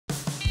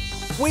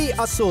We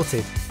are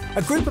Sorted,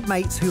 a group of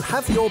mates who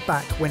have your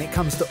back when it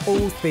comes to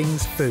all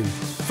things food.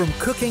 From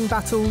cooking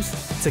battles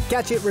to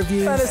gadget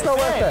reviews it's not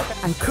worth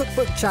it. and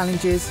cookbook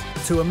challenges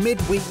to a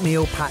midweek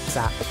meal packs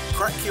app.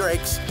 Crack your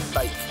eggs,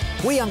 bake.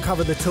 We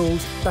uncover the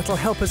tools that'll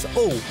help us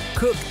all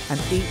cook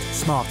and eat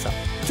smarter.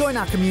 Join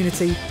our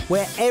community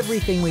where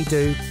everything we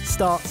do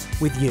starts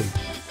with you.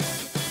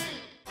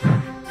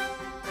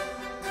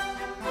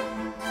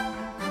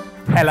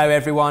 Hello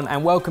everyone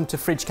and welcome to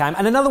Fridge Cam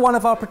and another one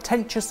of our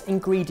Pretentious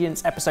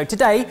Ingredients episode.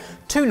 Today,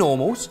 two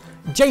normals,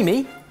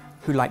 Jamie,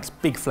 who likes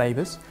big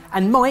flavours,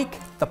 and Mike,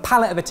 the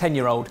palate of a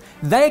 10-year-old.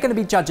 They're going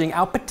to be judging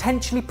our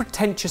potentially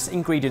pretentious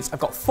ingredients. I've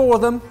got 4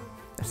 of them.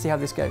 Let's see how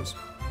this goes.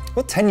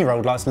 What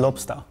 10-year-old likes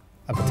lobster?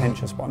 A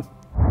pretentious one. Do you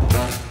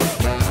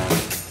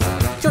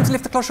want to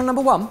lift the cloche on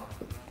number 1?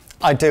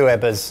 I do,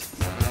 Ebbers.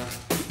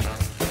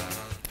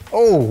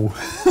 Oh.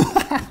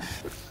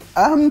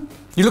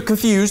 You look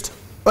confused.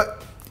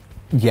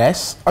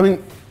 Yes, I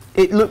mean,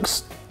 it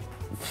looks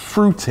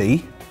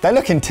fruity. They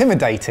look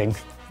intimidating.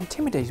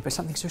 Intimidated by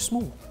something so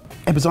small.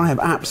 Because I have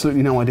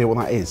absolutely no idea what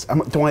that is.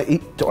 Do I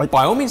eat?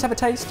 By all means, have a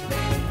taste.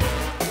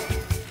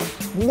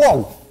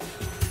 Whoa!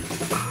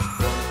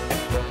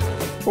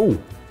 Oh,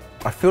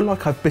 I feel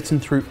like I've bitten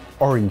through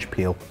orange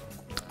peel.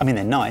 I mean,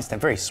 they're nice, they're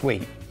very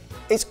sweet.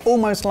 It's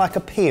almost like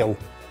a peel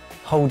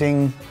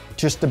holding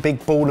just a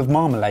big ball of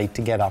marmalade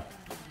together.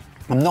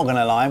 I'm not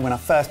gonna lie, when I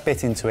first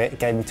bit into it, it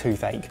gave me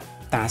toothache.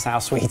 That's how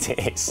sweet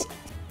it is.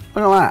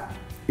 Look at that.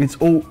 It's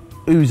all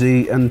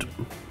oozy and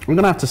I'm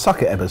gonna have to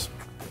suck it, Ebbers.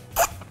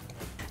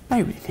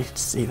 Nobody needs to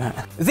see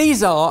that.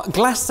 These are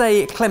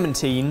glacé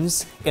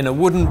clementines in a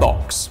wooden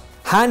box.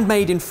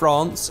 Handmade in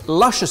France,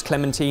 luscious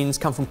clementines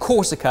come from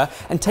Corsica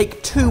and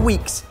take 2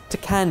 weeks to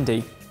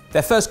candy.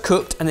 They're first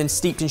cooked and then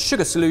steeped in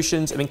sugar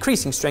solutions of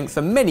increasing strength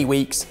for many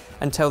weeks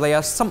until they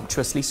are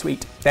sumptuously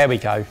sweet. There we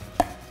go.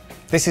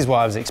 This is what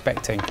I was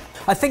expecting.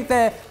 I think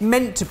they're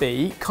meant to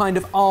be kind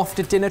of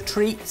after dinner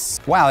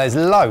treats. Wow, there's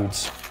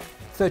loads.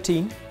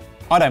 13.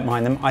 I don't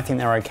mind them, I think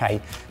they're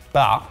okay.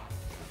 But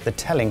the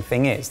telling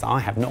thing is that I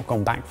have not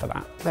gone back for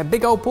that. They're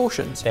big old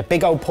portions. They're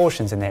big old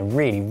portions and they're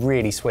really,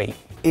 really sweet.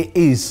 It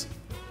is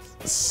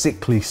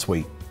sickly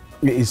sweet.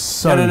 It is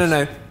so...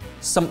 No.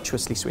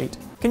 Sumptuously sweet.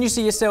 Can you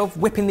see yourself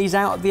whipping these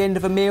out at the end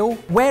of a meal?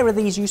 Where are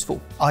these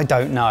useful? I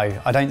don't know.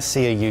 I don't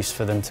see a use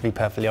for them, to be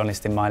perfectly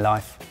honest, in my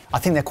life. I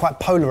think they're quite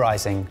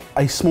polarising.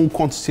 A small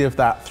quantity of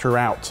that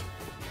throughout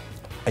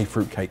a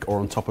fruitcake or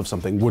on top of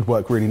something would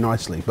work really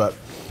nicely, but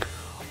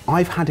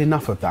I've had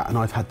enough of that and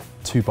I've had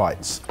 2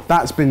 bites.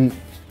 That's been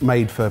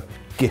made for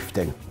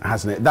gifting,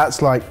 hasn't it?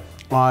 That's like,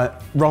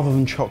 rather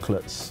than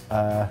chocolates,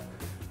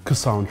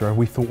 Cassandra,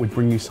 we thought we'd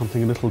bring you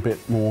something a little bit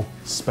more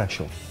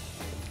special.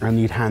 And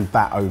you'd hand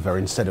that over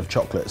instead of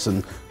chocolates,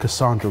 and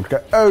Cassandra would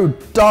go, oh,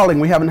 darling,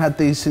 we haven't had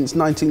these since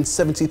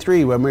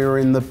 1973 when we were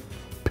in the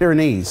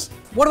Pyrenees.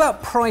 What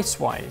about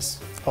price-wise?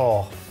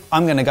 Oh,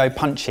 I'm going to go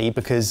punchy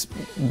because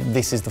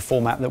this is the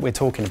format that we're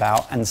talking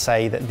about and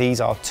say that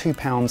these are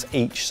 £2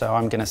 each, so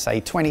I'm going to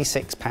say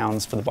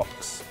 £26 for the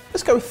box.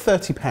 Let's go with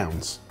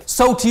 £30.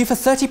 Sold to you for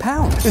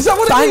 £30. Is that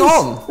what it is? Bang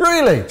on.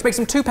 Really? Which makes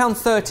them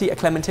 £2.30 a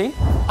clementine.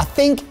 I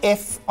think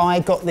if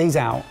I got these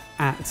out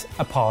at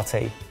a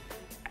party,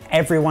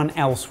 everyone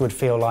else would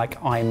feel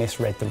like I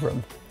misread the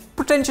room.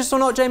 Pretentious or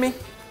not, Jamie?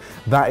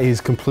 That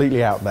is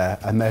completely out there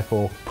and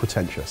therefore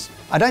pretentious.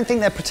 I don't think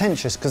they're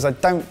pretentious because I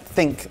don't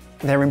think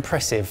they're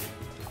impressive.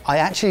 I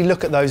actually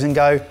look at those and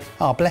go,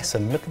 oh, bless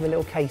them, look at the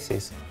little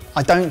cases.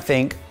 I don't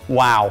think,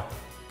 wow,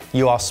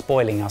 you are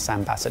spoiling us,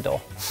 Ambassador.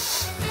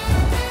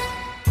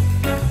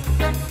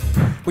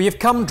 Well, you've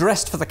come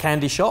dressed for the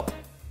candy shop,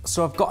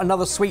 so I've got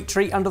another sweet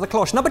treat under the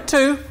cloche. Number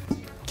 2.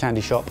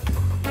 Candy shop.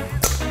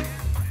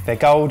 They're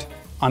gold.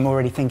 I'm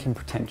already thinking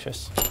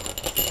pretentious.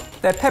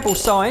 They're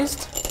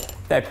pebble-sized.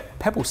 They're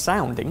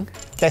pebble-sounding.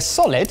 They're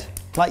solid,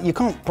 like you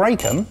can't break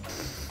them.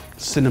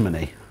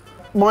 Cinnamony.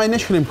 My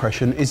initial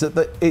impression is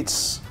that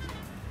it's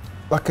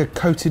like a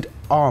coated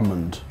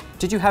almond.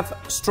 Did you have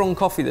strong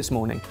coffee this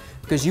morning?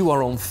 Because you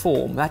are on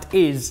form. That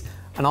is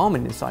an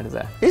almond inside of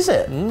there. Is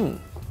it? Mm.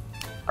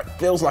 It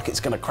feels like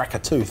it's going to crack a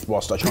tooth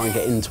whilst I try and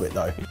get into it,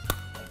 though.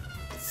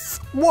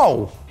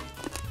 Whoa!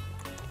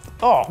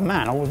 Oh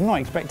man, I was not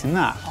expecting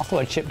that. I thought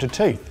I chipped a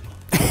tooth.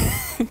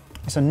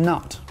 It's a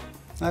nut.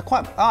 They're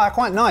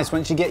quite nice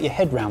once you get your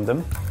head round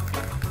them.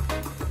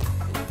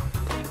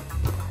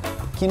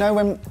 You know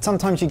when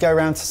sometimes you go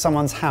around to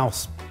someone's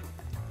house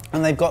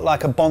and they've got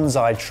like a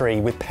bonsai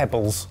tree with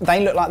pebbles.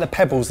 They look like the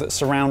pebbles that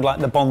surround like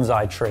the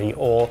bonsai tree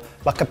or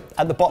like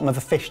at the bottom of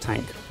a fish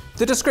tank.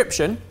 The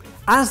description.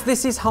 As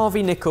this is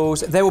Harvey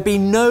Nichols, there will be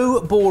no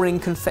boring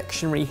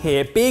confectionery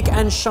here. Big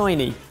and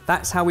shiny.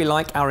 That's how we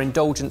like our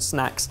indulgent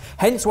snacks.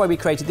 Hence why we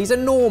created these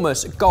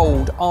enormous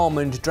gold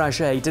almond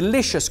dragées.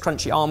 Delicious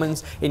crunchy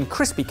almonds in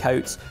crispy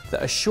coats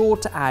that are sure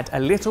to add a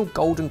little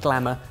golden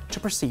glamour to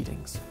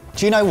proceedings.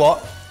 Do you know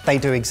what? They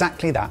do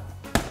exactly that.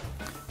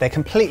 They're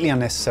completely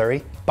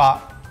unnecessary,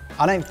 but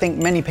I don't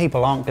think many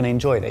people aren't going to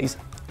enjoy these.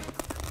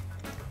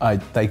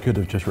 They could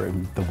have just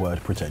written the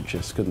word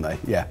pretentious, couldn't they?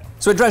 Yeah.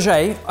 So a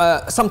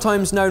dragée,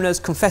 sometimes known as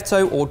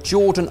confetto or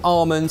Jordan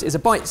almond, is a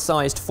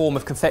bite-sized form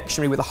of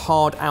confectionery with a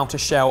hard outer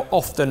shell,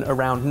 often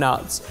around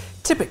nuts.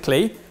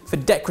 Typically for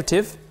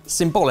decorative,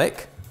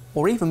 symbolic,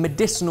 or even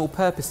medicinal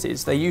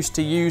purposes. They used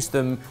to use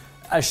them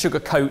as sugar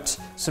coat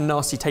some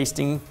nasty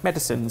tasting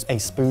medicines. A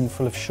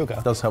spoonful of sugar.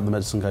 It does help the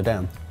medicine go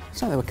down.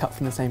 So they were cut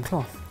from the same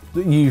cloth.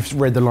 You've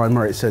read the line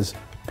where it says,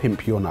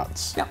 pimp your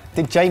nuts. Yeah.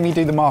 Did Jamie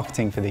do the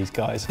marketing for these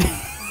guys?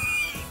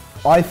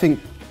 I think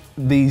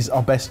these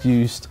are best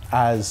used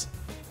as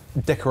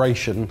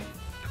decoration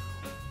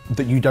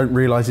that you don't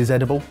realise is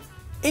edible.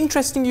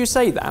 Interesting you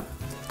say that,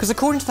 because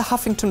according to the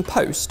Huffington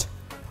Post,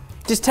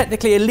 it is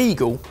technically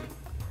illegal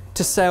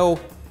to sell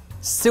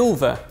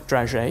silver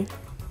dragée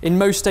in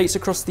most states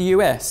across the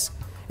US.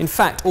 In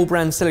fact, all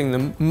brands selling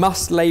them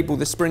must label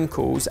the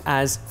sprinkles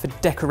as for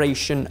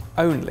decoration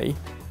only.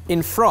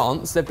 In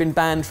France, they've been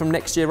banned from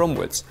next year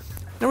onwards.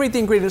 Now read the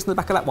ingredients on the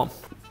back of that one.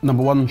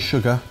 Number 1,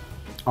 sugar,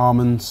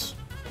 almonds,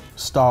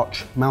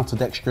 starch,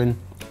 maltodextrin,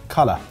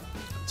 colour,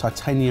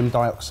 titanium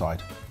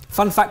dioxide.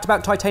 Fun fact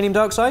about titanium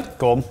dioxide?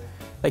 Go on.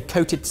 They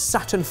coated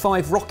Saturn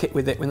V rocket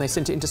with it when they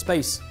sent it into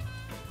space.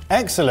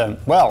 Excellent.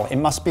 Well, it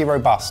must be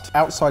robust.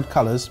 Outside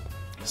colours,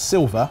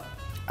 silver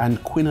and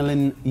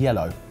quinoline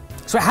yellow.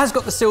 So it has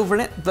got the silver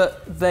in it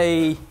that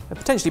they are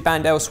potentially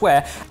banned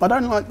elsewhere. I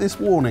don't like this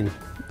warning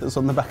that's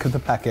on the back of the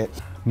packet.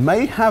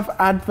 May have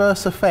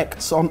adverse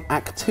effects on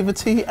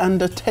activity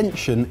and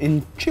attention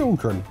in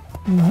children.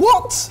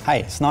 What?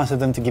 Hey, it's nice of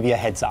them to give you a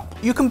heads up.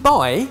 You can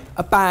buy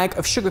a bag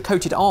of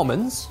sugar-coated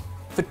almonds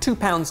for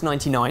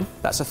 £2.99.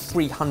 That's a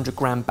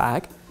 300-gram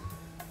bag.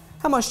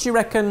 How much do you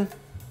reckon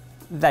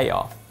they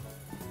are?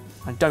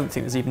 I don't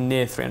think there's even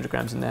near 300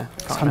 grams in there.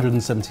 It's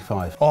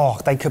 175. Oh,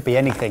 they could be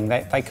anything.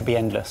 They could be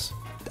endless.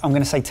 I'm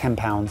going to say £10.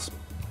 £8?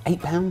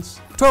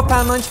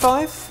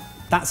 £12.95?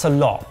 That's a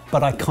lot,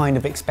 but I kind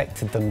of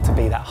expected them to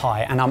be that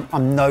high, and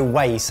I'm no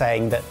way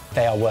saying that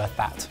they are worth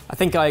that. I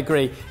think I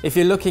agree. If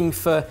you're looking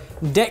for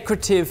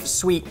decorative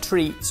sweet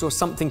treats or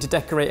something to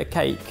decorate a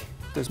cake,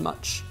 there's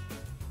much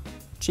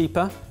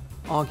cheaper,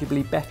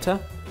 arguably better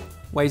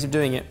ways of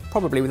doing it,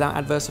 probably without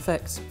adverse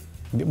effects.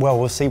 Well,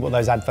 we'll see what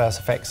those adverse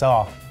effects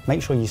are.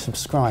 Make sure you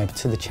subscribe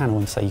to the channel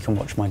and so you can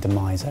watch my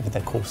demise over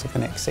the course of the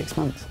next 6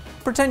 months.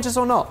 Pretentious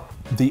or not?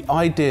 The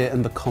idea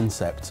and the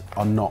concept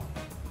are not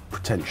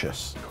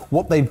pretentious.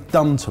 What they've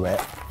done to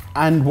it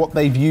and what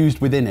they've used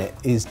within it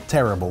is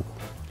terrible.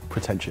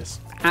 Pretentious.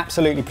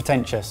 Absolutely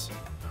pretentious.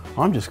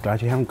 I'm just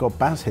glad you haven't got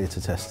Baz here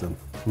to test them.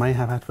 May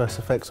have adverse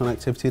effects on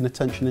activity and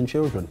attention in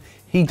children.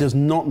 He does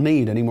not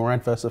need any more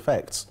adverse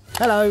effects.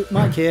 Hello,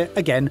 Mike here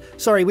again.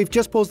 Sorry, we've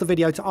just paused the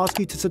video to ask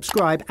you to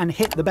subscribe and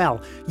hit the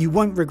bell. You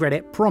won't regret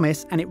it,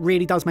 promise, and it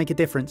really does make a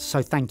difference,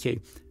 so thank you.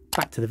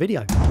 Back to the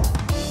video.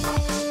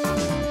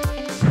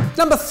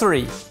 Number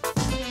 3.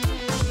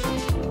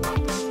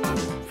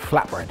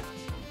 Flatbread.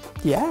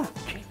 Yeah.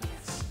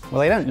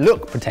 Well, they don't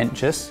look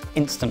pretentious.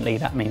 Instantly,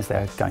 that means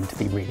they're going to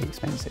be really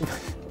expensive.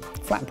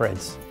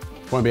 Flatbreads.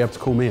 Won't be able to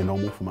call me a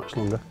normal for much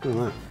longer. Look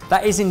at that.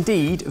 That is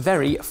indeed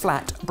very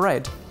flat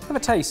bread. Have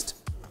a taste.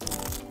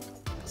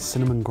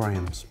 Cinnamon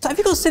grahams. So have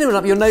you got cinnamon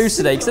up your nose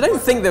today? Because I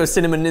don't think there was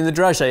cinnamon in the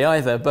dragée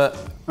either, but...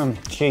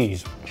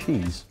 Cheese.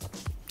 Cheese.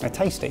 They're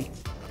tasty.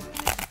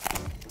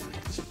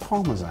 Is it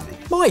parmesan-y?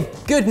 My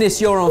goodness,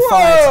 you're on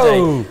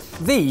fire today.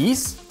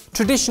 These,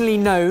 traditionally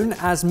known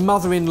as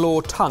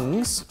mother-in-law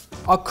tongues,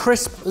 are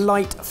crisp,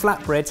 light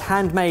flatbreads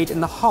handmade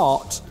in the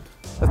heart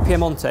of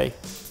Piemonte,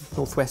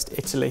 northwest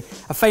Italy.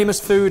 A famous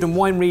food and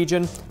wine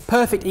region,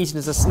 perfect eaten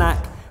as a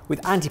snack with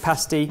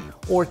antipasti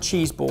or a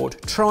cheese board.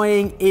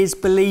 Trying is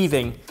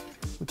believing,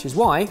 which is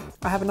why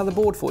I have another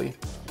board for you.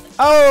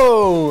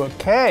 Oh,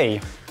 okay.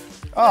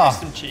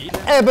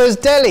 Ebba's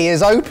Deli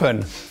is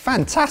open.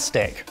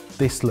 Fantastic.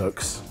 This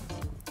looks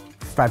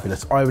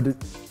fabulous. I would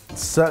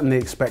certainly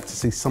expect to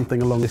see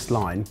something along this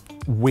line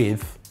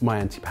with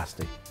my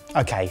antipasti.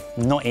 Okay,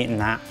 not eating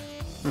that.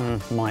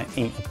 Might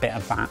eat a bit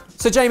of that.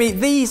 So Jamie,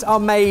 these are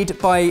made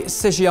by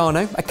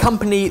Seggiano, a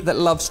company that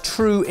loves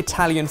true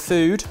Italian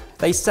food.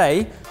 They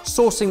say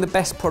sourcing the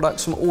best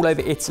products from all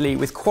over Italy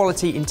with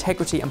quality,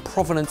 integrity and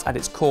provenance at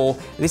its core.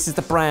 This is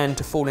the brand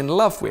to fall in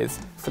love with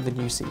for the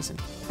new season.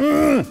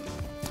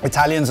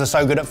 Italians are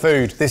so good at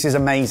food. This is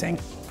amazing.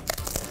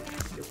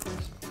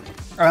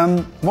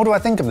 What do I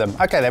think of them?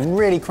 Okay, they're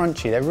really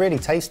crunchy. They're really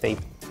tasty.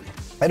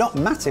 They're not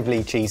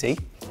massively cheesy,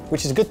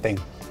 which is a good thing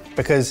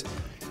because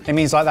it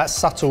means like that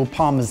subtle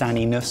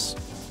parmesaniness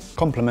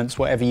complements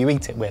whatever you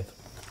eat it with.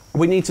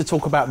 We need to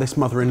talk about this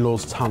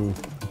mother-in-law's tongue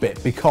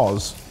bit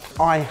because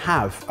I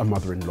have a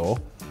mother-in-law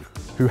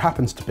who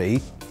happens to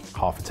be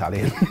half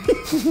Italian.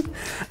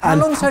 How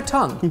long's her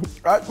tongue?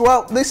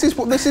 Well, this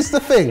is the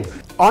thing.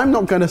 I'm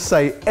not going to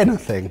say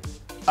anything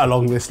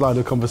along this line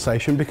of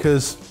conversation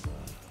because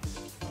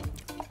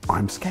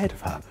I'm scared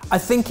of her. I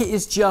think it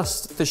is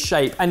just the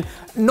shape, and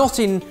not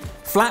in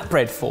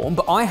flatbread form,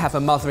 but I have a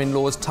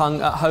mother-in-law's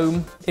tongue at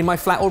home in my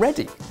flat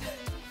already.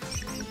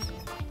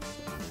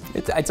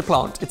 It's a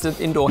plant. It's an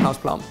indoor house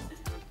plant.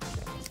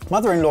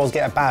 Mother-in-laws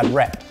get a bad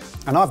rep,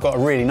 and I've got a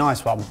really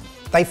nice one.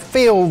 They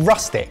feel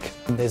rustic.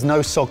 There's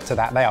no sog to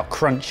that. They are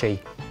crunchy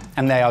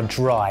and they are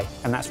dry,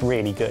 and that's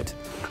really good.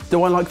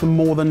 Do I like them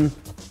more than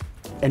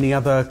any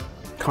other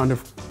kind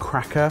of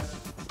cracker?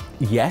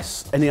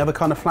 Yes. Any other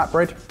kind of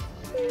flatbread?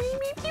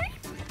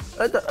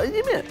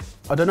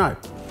 I don't know.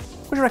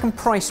 What do you reckon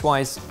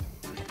price-wise?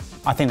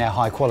 I think they're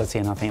high quality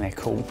and I think they're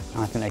cool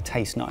and I think they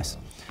taste nice.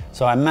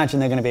 So I imagine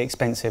they're going to be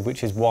expensive,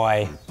 which is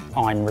why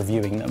I'm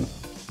reviewing them.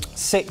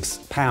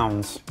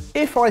 £6.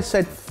 If I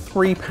said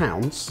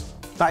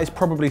 £3, that is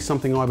probably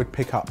something I would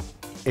pick up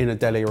in a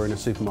deli or in a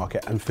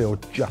supermarket and feel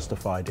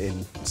justified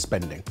in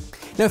spending.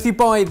 Now, if you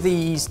buy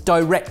these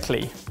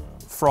directly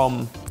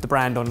from the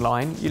brand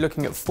online, you're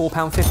looking at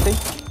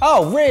 £4.50.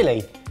 Oh,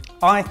 really?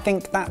 I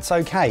think that's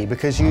okay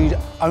because you'd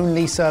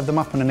only serve them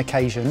up on an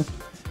occasion.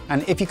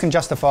 And if you can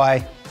justify,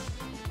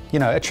 you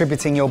know,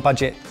 attributing your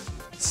budget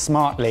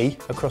smartly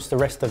across the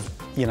rest of,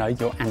 you know,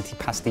 your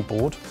antipasti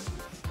board,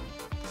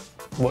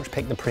 watch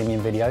Pick the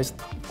Premium videos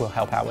will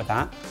help out with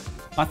that.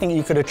 I think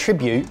you could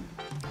attribute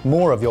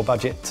more of your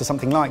budget to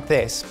something like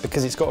this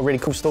because it's got a really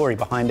cool story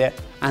behind it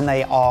and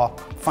they are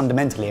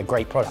fundamentally a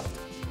great product.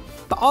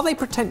 But are they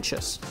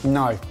pretentious?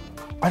 No.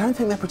 I don't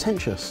think they're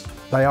pretentious.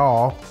 They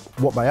are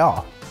what they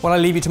are. While I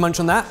leave you to munch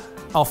on that,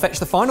 I'll fetch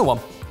the final one.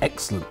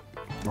 Excellent.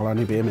 I'll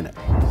only be a minute.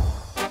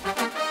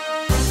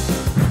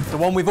 The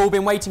one we've all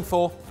been waiting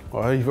for.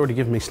 Well, you've already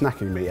given me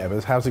snacking meat,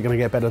 Evers. How's it going to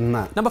get better than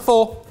that? Number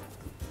 4.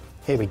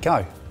 Here we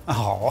go.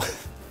 Oh.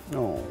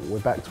 Oh, we're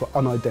back to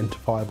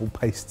unidentifiable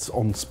pastes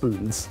on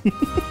spoons.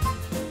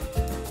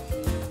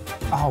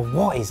 Oh,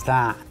 what is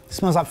that? It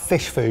smells like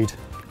fish food.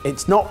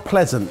 It's not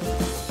pleasant.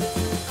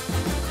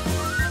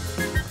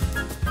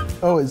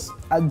 Oh, it's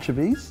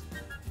anchovies?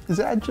 Is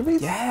it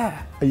anchovies?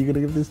 Yeah. Are you going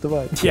to give this to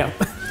mine? Yeah.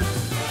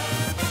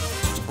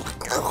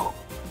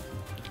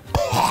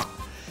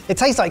 It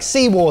tastes like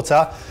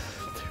seawater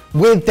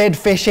with dead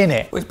fish in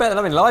it. Well, it's better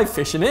than having live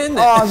fish in it, isn't it?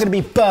 Oh, I'm going to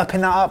be burping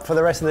that up for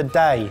the rest of the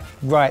day.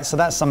 Right, so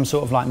that's some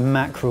sort of like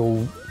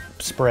mackerel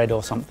spread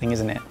or something,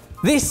 isn't it?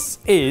 This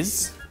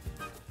is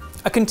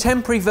a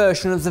contemporary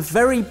version of the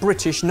very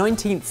British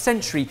 19th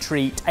century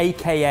treat,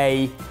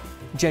 aka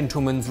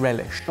gentleman's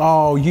relish.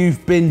 Oh,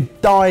 you've been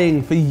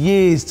dying for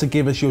years to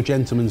give us your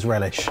gentleman's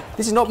relish.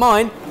 This is not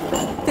mine.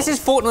 This is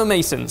Fortnum &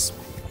 Mason's.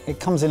 It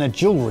comes in a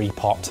jewellery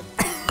pot.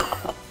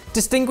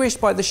 Distinguished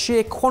by the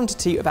sheer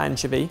quantity of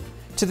anchovy,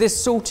 to this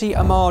salty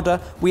armada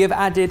we have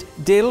added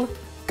dill,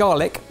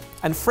 garlic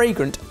and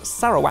fragrant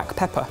Sarawak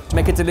pepper to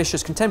make a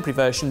delicious contemporary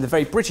version of the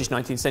very British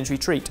 19th century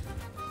treat.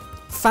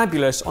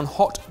 Fabulous on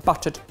hot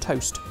buttered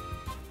toast.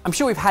 I'm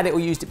sure we've had it or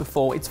used it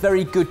before. It's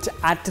very good to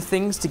add to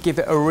things to give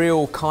it a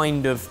real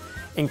kind of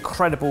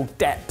incredible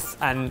depth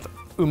and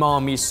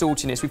umami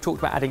saltiness. We've talked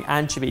about adding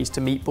anchovies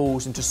to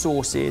meatballs and to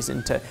sauces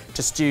and to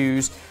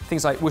stews.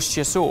 Things like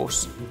Worcestershire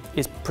sauce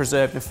is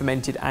preserved and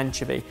fermented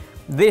anchovy.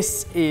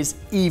 This is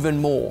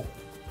even more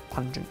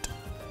pungent.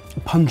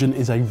 Pungent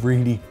is a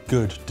really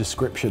good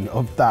description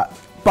of that,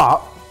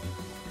 but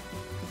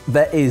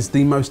there is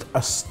the most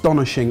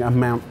astonishing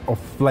amount of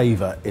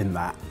flavour in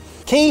that.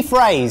 Key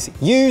phrase,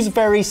 use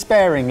very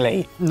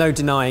sparingly. No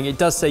denying, it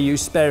does say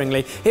use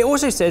sparingly. It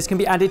also says can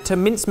be added to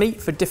mincemeat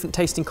for different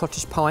tasting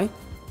cottage pie,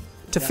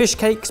 to fish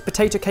cakes,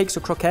 potato cakes or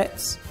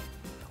croquettes.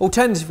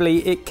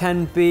 Alternatively, it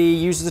can be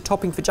used as a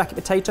topping for jacket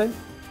potato,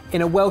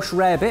 in a Welsh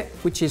rarebit,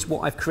 which is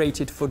what I've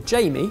created for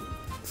Jamie.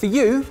 For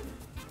you,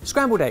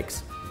 scrambled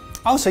eggs.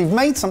 Oh, so you've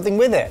made something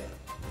with it.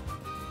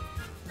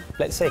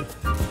 Let's see.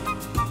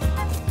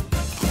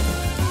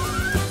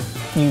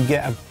 You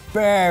get a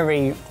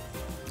very,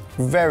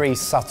 very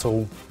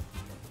subtle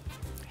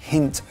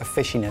hint of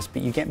fishiness,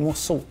 but you get more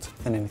salt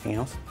than anything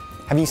else.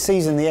 Have you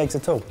seasoned the eggs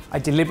at all? I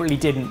deliberately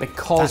didn't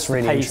because That's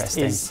really the paste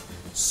interesting. is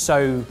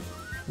so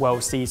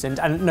well seasoned,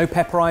 and no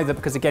pepper either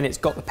because again it's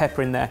got the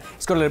pepper in there.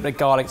 It's got a little bit of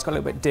garlic, it's got a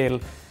little bit of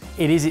dill.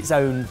 It is its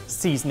own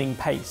seasoning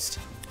paste.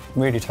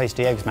 Really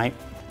tasty eggs, mate.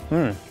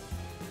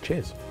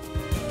 Cheers.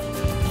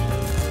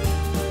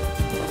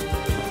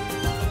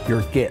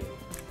 You're a git.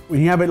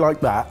 When you have it like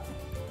that,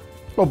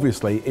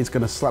 obviously it's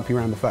going to slap you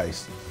around the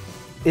face.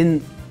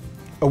 In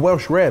a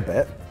Welsh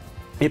rarebit,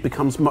 it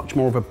becomes much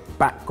more of a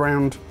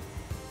background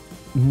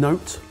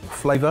note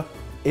flavour.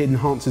 It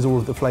enhances all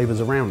of the flavours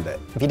around it.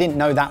 If you didn't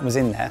know that was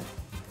in there,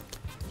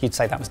 you'd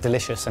say that was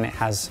delicious, and it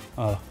has,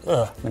 I'm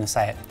going to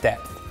say it,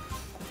 depth,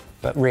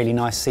 but really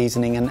nice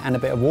seasoning and a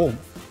bit of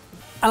warmth.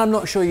 And I'm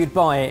not sure you'd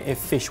buy it if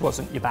fish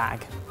wasn't your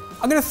bag.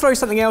 I'm going to throw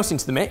something else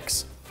into the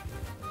mix.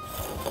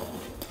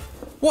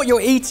 What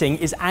you're eating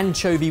is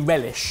anchovy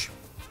relish.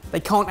 They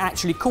can't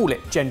actually call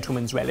it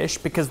gentleman's relish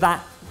because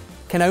that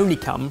can only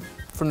come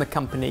from the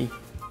company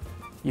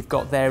you've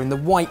got there in the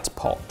white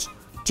pot.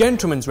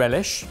 Gentleman's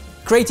relish,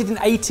 created in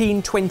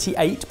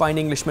 1828 by an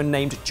Englishman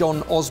named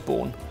John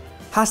Osborne,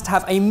 has to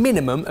have a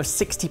minimum of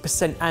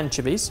 60%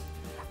 anchovies,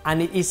 and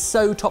it is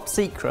so top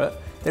secret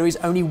there is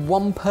only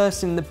one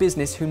person in the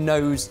business who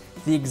knows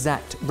the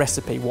exact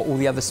recipe, what all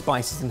the other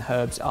spices and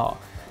herbs are.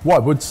 What I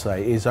would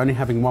say is only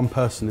having one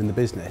person in the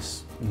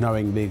business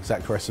knowing the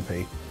exact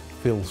recipe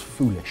feels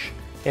foolish.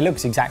 It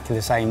looks exactly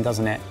the same,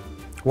 doesn't it?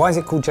 Why is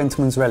it called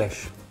gentleman's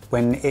relish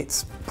when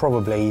it's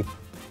probably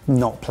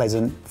not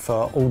pleasant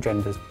for all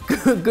genders?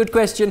 Good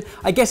question.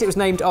 I guess it was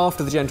named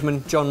after the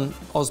gentleman, John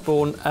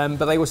Osborne,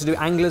 but they also do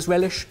angler's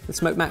relish with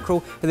smoked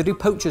mackerel, and they do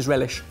poacher's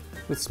relish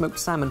with smoked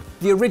salmon.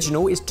 The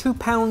original is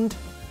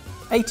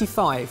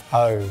 £2.85.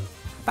 Oh.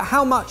 But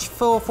how much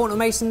for Thornton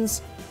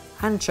Mason's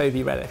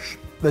anchovy relish?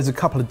 There's a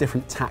couple of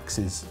different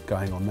taxes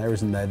going on there,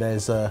 isn't there?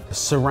 There's a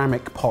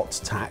ceramic pot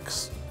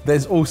tax.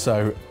 There's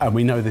also, and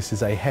we know this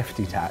is a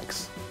hefty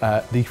tax,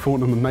 the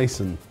Thornton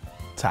Mason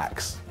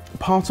tax.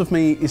 Part of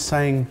me is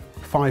saying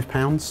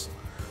 £5,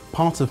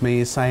 part of me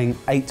is saying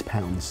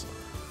 £8.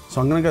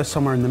 So I'm going to go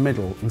somewhere in the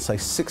middle and say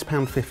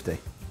 £6.50.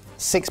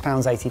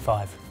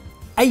 £6.85.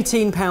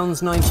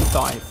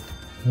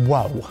 £18.95.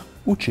 Whoa.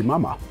 Uchi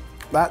mama.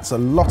 That's a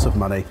lot of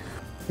money.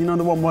 You know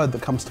the one word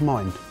that comes to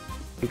mind?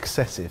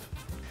 Excessive.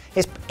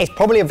 It's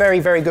probably a very,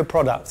 very good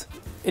product.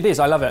 It is,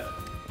 I love it.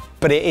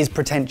 But it is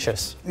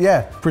pretentious.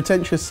 Yeah,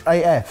 pretentious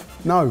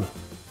AF. No. Do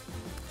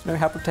you know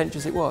how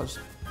pretentious it was?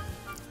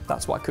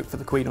 That's what I cooked for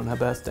the Queen on her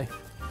birthday.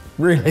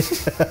 Really?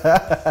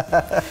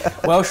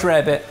 Welsh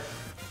rarebit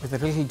with a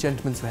little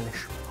gentleman's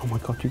relish. Oh my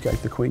God, you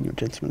gave the Queen your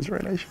gentleman's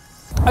relish.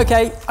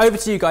 Okay, over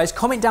to you guys.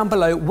 Comment down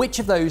below which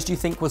of those do you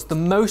think was the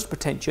most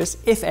pretentious,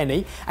 if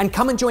any, and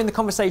come and join the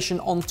conversation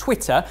on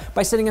Twitter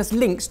by sending us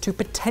links to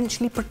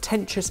potentially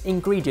pretentious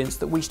ingredients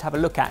that we should have a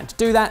look at. And to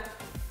do that,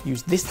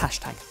 use this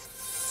hashtag.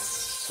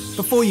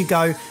 Before you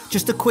go,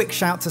 just a quick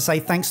shout to say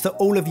thanks to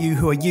all of you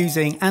who are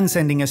using and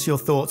sending us your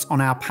thoughts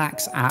on our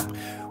Packs app.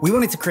 We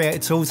wanted to create a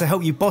tool to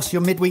help you boss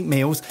your midweek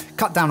meals,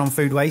 cut down on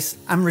food waste,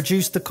 and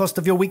reduce the cost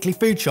of your weekly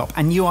food shop,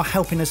 and you are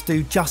helping us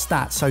do just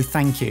that, so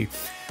thank you.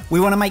 We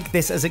want to make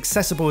this as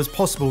accessible as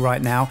possible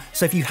right now,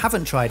 so if you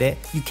haven't tried it,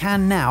 you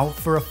can now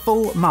for a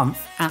full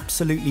month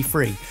absolutely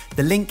free.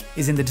 The link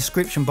is in the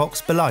description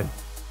box below.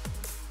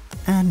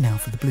 And now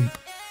for the bloop.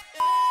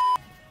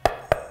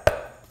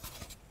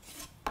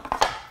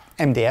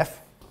 MDF.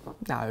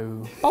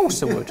 No,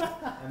 balsa wood.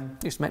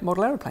 Used to make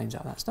model aeroplanes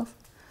out of that stuff.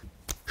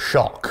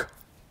 Shock.